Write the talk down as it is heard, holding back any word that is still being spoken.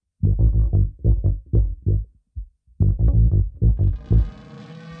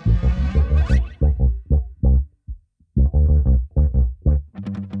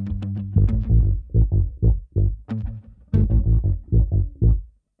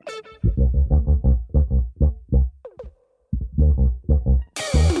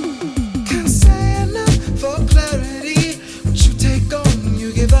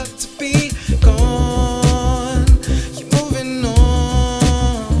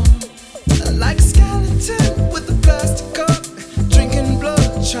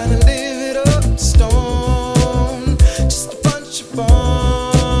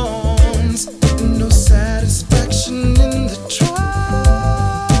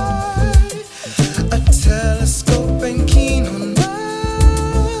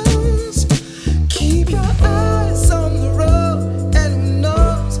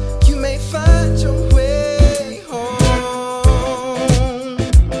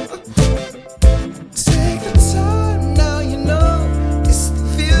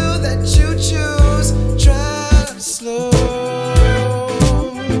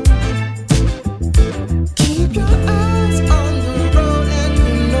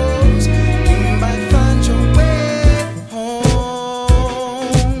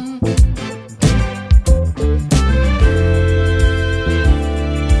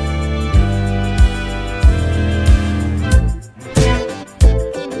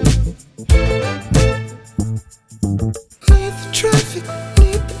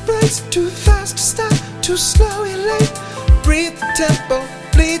to slow your lane. Breathe the tempo,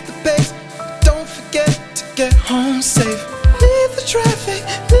 bleed the pace. Don't forget to get home safe. Leave the traffic,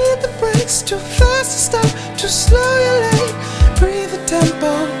 leave the brakes. Too fast to stop, to slow your lane. Breathe the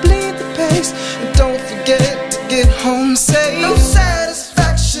tempo, bleed the pace. And don't forget to get home safe. No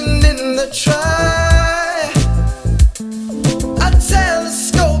satisfaction in the try. A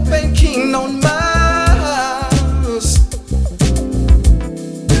telescope ain't keen on Mars.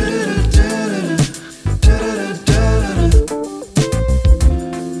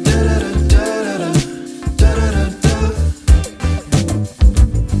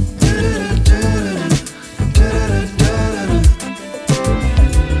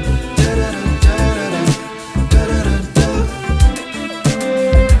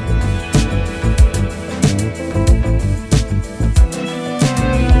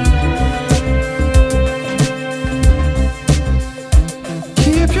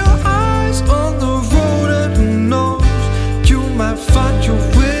 Find your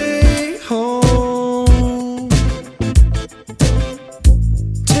way home.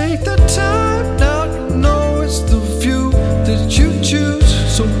 Take the time.